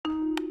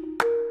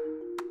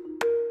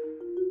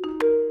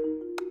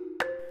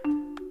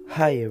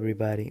Hi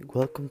everybody,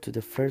 welcome to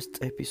the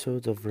first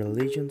episode of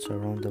Religions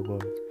Around the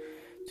World.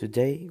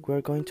 Today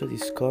we're going to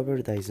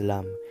discover the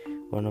Islam,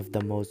 one of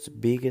the most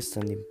biggest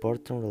and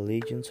important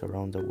religions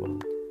around the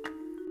world.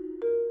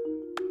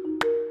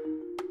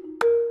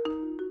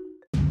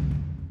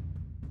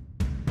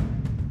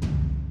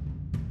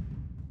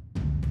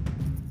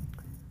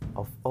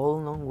 Of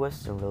all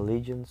non-Western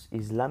religions,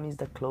 Islam is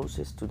the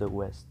closest to the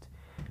West,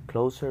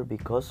 closer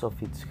because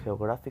of its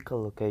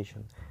geographical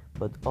location,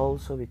 but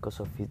also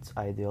because of its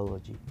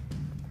ideology.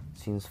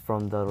 Since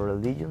from the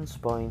religion's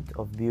point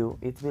of view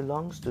it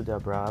belongs to the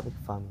Abrahamic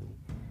family,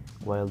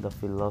 while the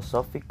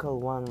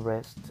philosophical one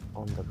rests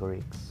on the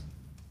Greeks.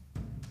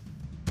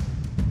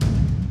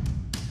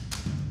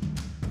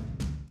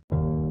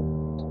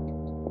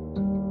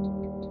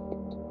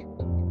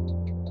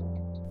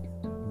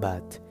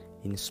 But,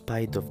 in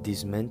spite of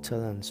this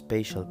mental and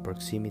spatial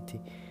proximity,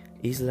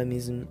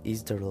 Islamism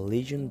is the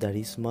religion that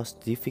is most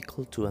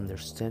difficult to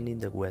understand in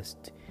the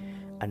West.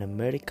 An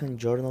American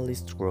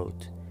journalist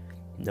wrote,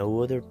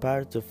 "No other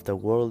part of the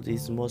world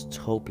is most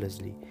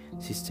hopelessly,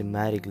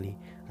 systematically,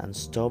 and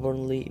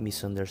stubbornly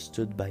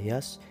misunderstood by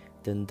us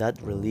than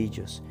that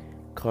religious,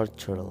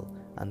 cultural,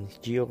 and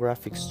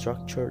geographic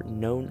structure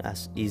known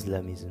as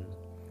Islamism."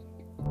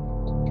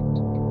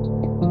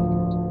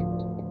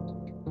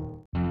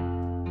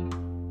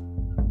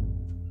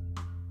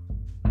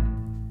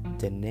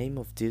 The name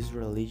of this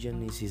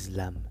religion is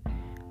Islam,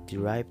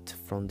 derived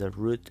from the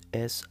root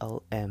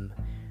SLM,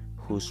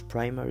 whose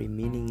primary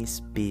meaning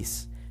is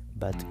peace,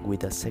 but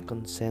with a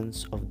second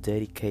sense of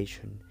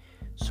dedication,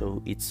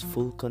 so its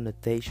full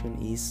connotation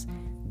is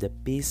the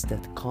peace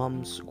that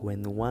comes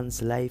when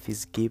one's life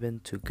is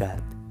given to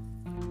God.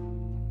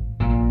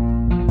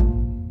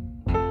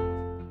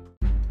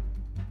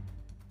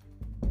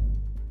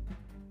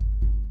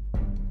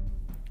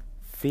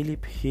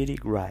 Philip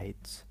Hidig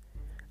writes,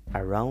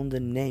 "Around the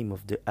name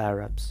of the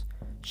Arabs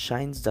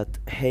shines that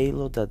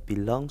halo that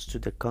belongs to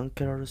the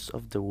conquerors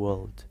of the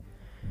world.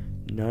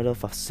 Not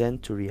of a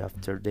century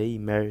after they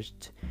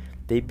emerged,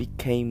 they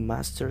became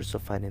masters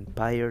of an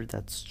empire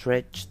that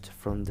stretched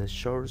from the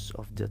shores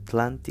of the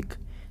Atlantic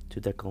to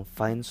the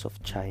confines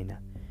of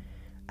China,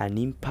 an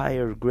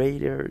empire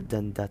greater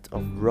than that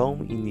of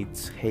Rome in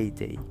its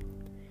heyday.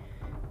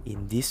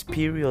 In this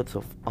period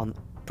of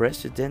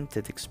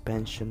unprecedented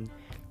expansion,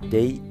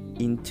 they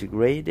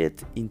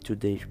integrated into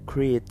their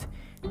creed,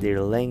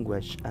 their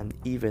language, and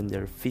even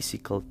their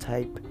physical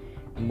type,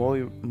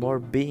 more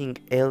being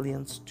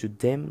aliens to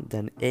them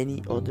than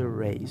any other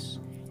race,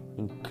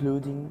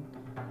 including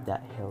the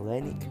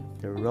Hellenic,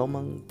 the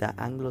Roman, the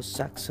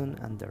Anglo-Saxon,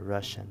 and the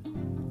Russian."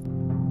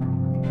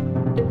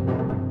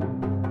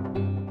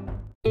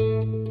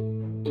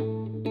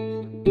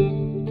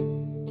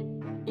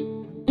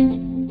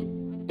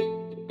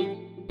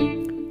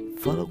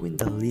 Following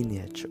the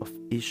lineage of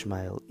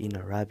Ishmael in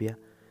Arabia,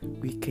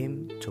 we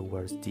came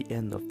towards the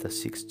end of the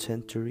 6th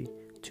century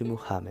to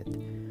Muhammad,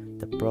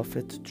 the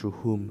prophet through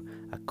whom,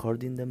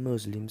 according to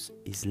Muslims,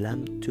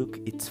 Islam took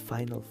its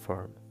final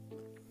form.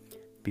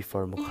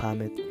 Before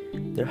Muhammad,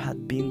 there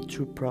had been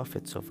true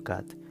prophets of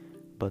God,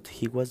 but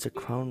he was the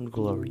crown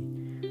glory,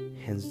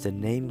 hence the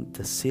name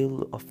the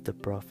seal of the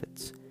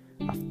prophets.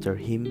 After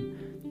him,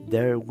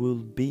 there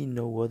will be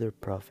no other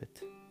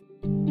prophet.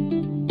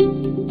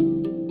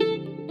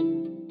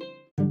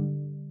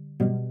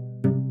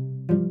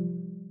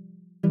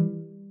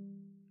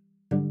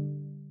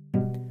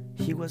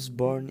 He was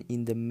born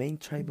in the main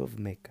tribe of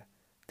Mecca,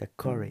 the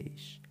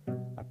Quraysh,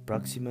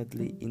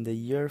 approximately in the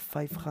year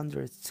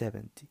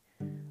 570,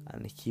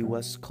 and he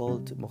was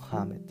called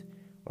Muhammad,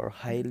 or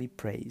highly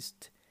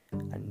praised,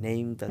 a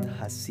name that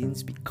has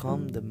since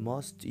become the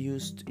most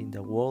used in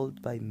the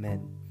world by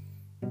men.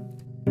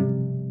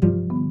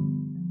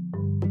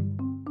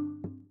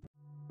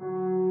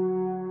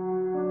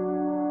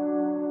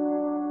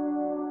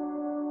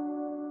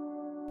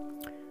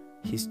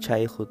 His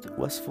childhood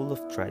was full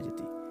of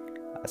tragedy,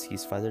 as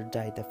his father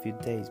died a few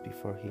days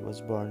before he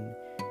was born,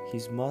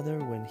 his mother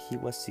when he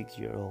was 6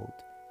 years old,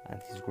 and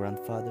his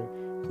grandfather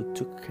who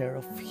took care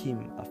of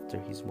him after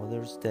his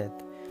mother's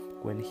death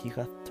when he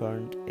had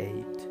turned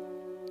 8.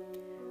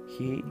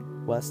 He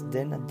was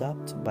then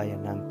adopted by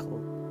an uncle,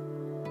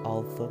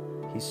 although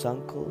his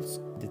uncle's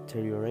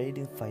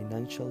deteriorating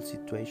financial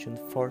situation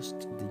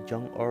forced the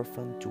young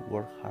orphan to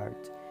work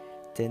hard,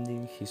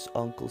 tending his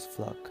uncle's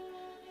flock.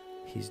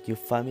 His new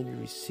family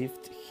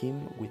received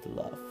him with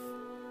love.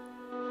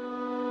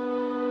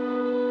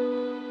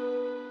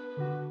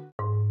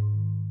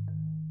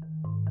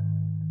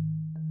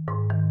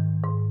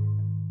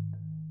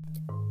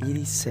 It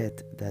is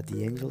said that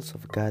the angels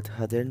of God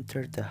had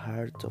entered the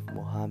heart of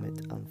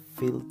Muhammad and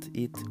filled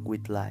it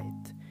with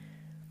light.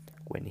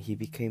 When he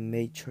became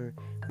mature,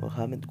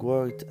 Muhammad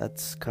worked at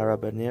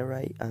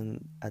Caravanserai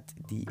and at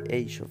the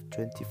age of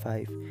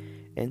 25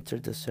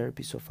 entered the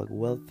service of a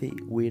wealthy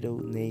widow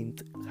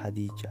named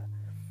Khadija.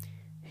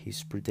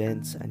 His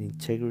prudence and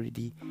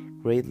integrity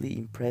greatly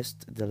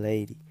impressed the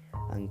lady,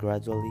 and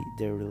gradually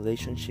their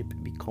relationship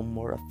became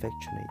more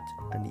affectionate,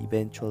 and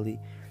eventually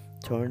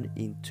turned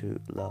into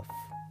love.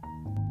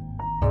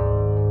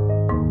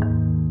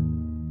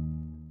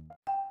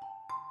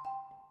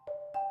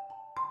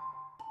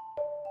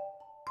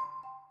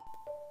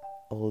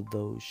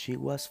 Although she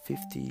was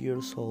 50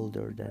 years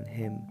older than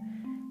him,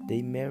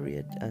 they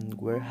married and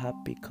were a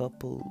happy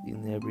couple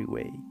in every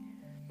way.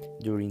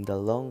 During the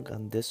long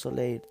and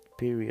desolate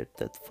period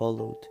that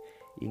followed,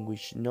 in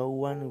which no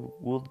one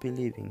would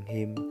believe in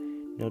him,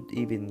 not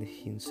even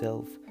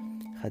himself,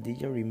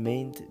 Khadija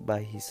remained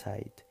by his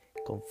side,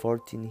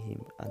 comforting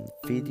him and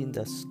feeding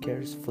the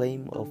scarce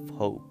flame of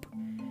hope.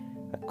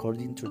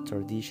 According to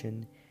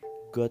tradition,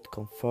 God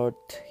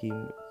comforted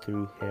him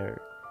through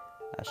her,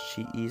 as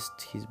she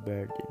eased his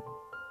burden.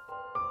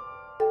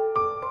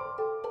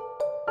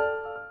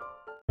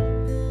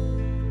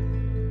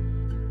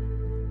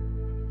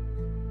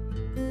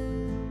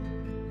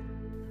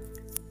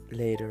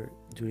 Later,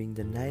 during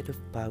the night of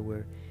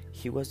power,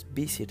 he was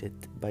visited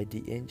by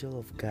the angel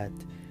of God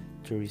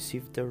to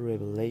receive the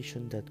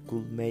revelation that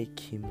could make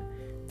him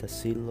the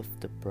seal of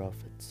the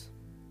prophets.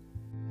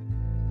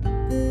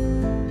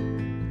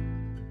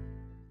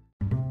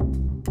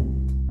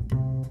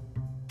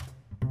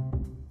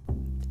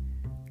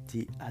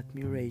 The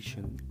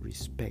admiration,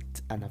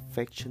 respect, and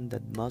affection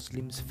that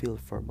Muslims feel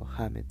for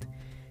Muhammad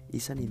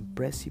is an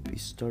impressive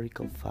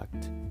historical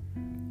fact.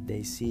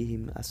 They see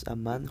him as a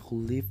man who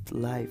lived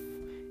life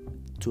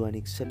to an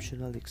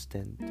exceptional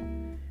extent.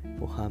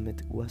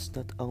 Muhammad was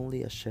not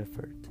only a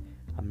shepherd,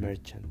 a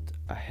merchant,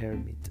 a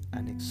hermit,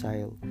 an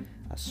exile,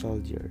 a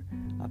soldier,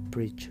 a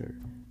preacher,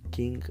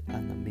 king,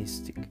 and a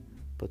mystic,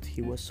 but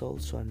he was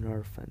also an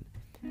orphan,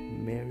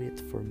 married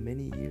for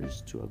many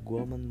years to a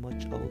woman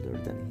much older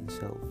than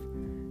himself,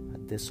 a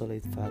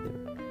desolate father,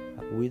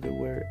 a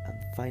widower,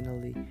 and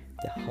finally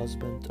the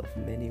husband of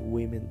many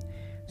women,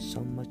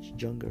 some much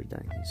younger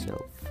than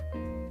himself.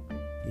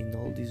 In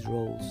all these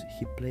roles,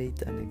 he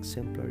played an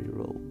exemplary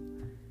role.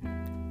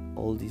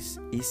 All this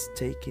is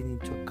taken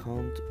into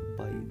account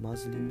by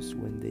Muslims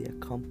when they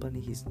accompany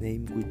his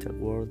name with the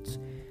words,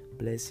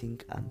 "Blessing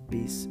and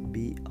peace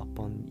be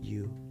upon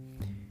you."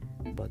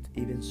 But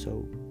even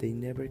so, they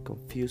never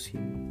confuse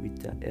him with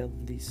the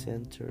earthly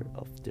center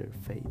of their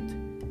faith,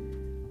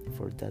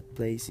 for that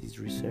place is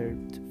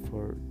reserved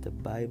for the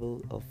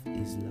Bible of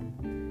Islam,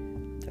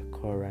 the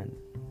Quran.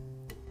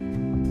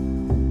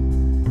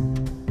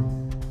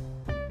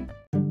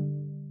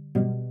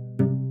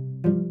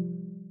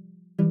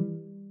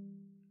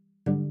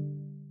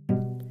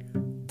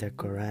 The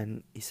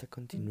Quran is a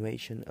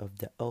continuation of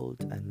the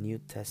Old and New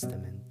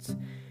Testaments,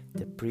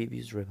 the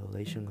previous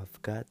revelation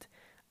of God,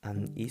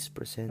 and is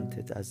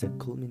presented as the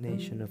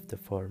culmination of the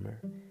former.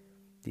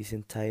 This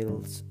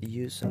entitles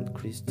Jews and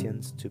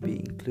Christians to be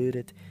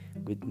included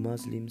with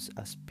Muslims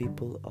as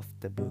people of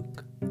the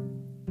book.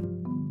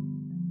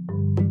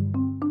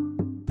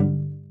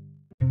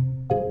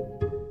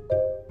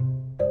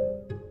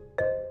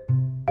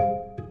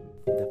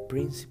 The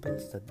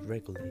principles that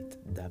regulate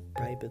the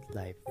private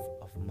life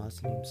of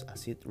Muslims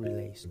as it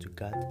relates to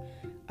God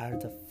are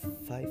the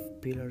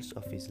 5 pillars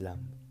of Islam.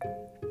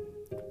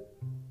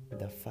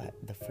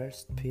 The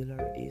first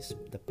pillar is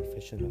the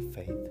profession of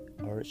faith,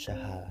 or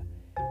Shahada,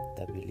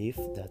 the belief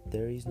that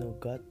there is no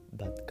God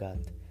but God,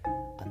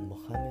 and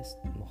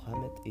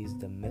Muhammad is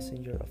the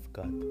messenger of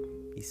God,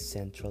 is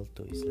central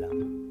to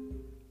Islam.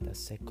 The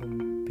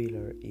second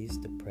pillar is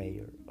the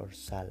prayer, or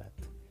Salat.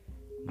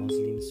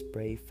 Muslims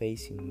pray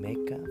facing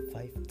Mecca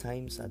 5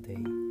 times a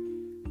day,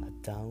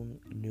 at dawn,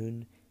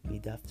 noon,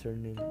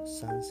 mid-afternoon,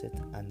 sunset,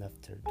 and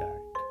after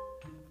dark.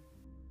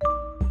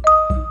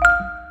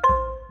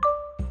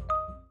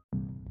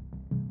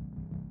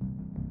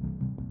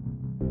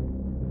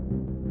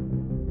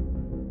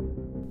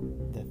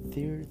 The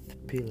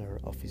third pillar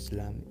of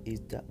Islam is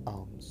the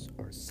alms,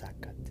 or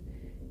zakat.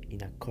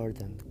 In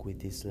accordance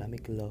with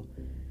Islamic law,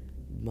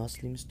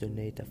 Muslims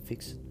donate a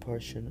fixed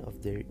portion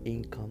of their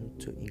income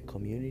to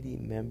community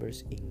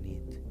members in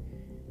need.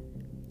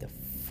 The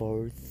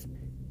fourth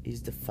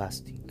is the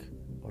fasting,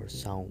 or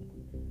Saum.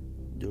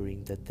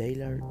 During the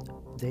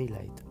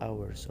daylight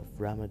hours of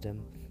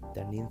Ramadan,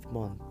 the 9th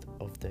month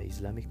of the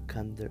Islamic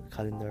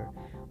calendar,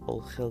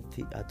 all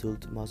healthy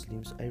adult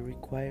Muslims are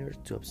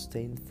required to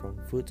abstain from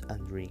food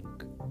and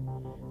drink.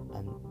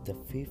 And the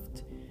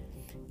fifth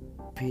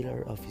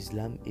pillar of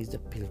Islam is the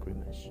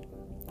pilgrimage.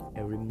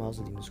 Every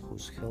Muslim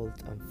whose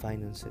health and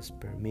finances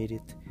permit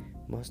it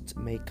must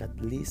make at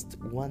least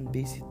one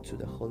visit to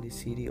the holy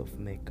city of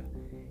Mecca,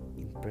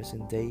 in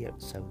present-day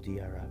Saudi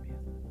Arabia.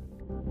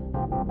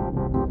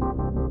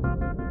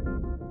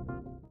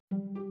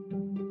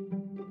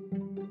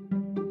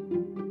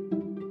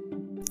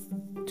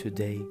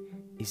 Today,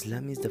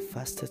 Islam is the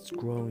fastest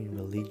growing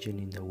religion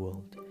in the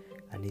world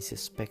and is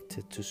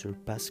expected to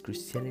surpass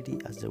Christianity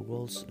as the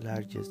world's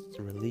largest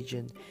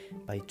religion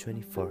by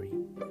 2040.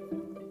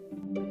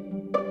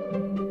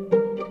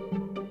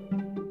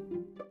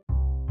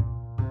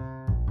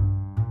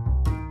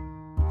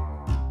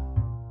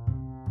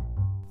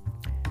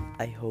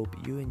 I hope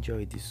you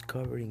enjoyed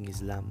discovering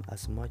Islam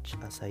as much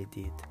as I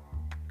did.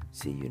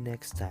 See you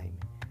next time.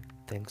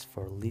 Thanks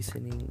for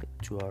listening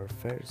to our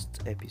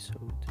first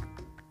episode.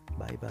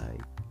 Bye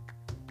bye.